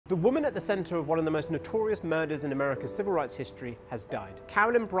The woman at the center of one of the most notorious murders in America's civil rights history has died.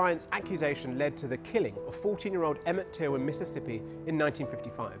 Carolyn Bryant's accusation led to the killing of 14-year-old Emmett Till in Mississippi in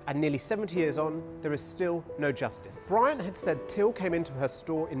 1955. And nearly 70 years on, there is still no justice. Bryant had said Till came into her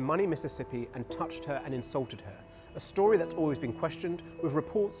store in Money, Mississippi and touched her and insulted her. A story that's always been questioned, with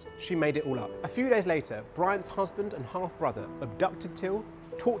reports she made it all up. A few days later, Bryant's husband and half-brother abducted Till,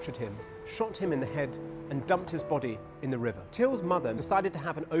 tortured him, shot him in the head, and dumped his body in the river. Till's mother decided to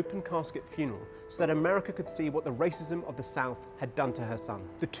have an open casket funeral so that America could see what the racism of the South had done to her son.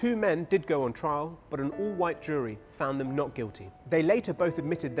 The two men did go on trial, but an all-white jury found them not guilty. They later both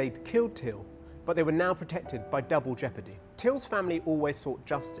admitted they'd killed Till, but they were now protected by double jeopardy. Till's family always sought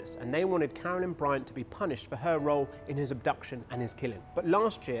justice, and they wanted Carolyn Bryant to be punished for her role in his abduction and his killing. But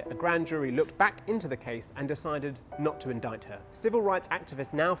last year, a grand jury looked back into the case and decided not to indict her. Civil rights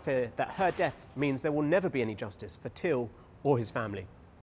activists now fear that her death means there will never be any justice for Till or his family.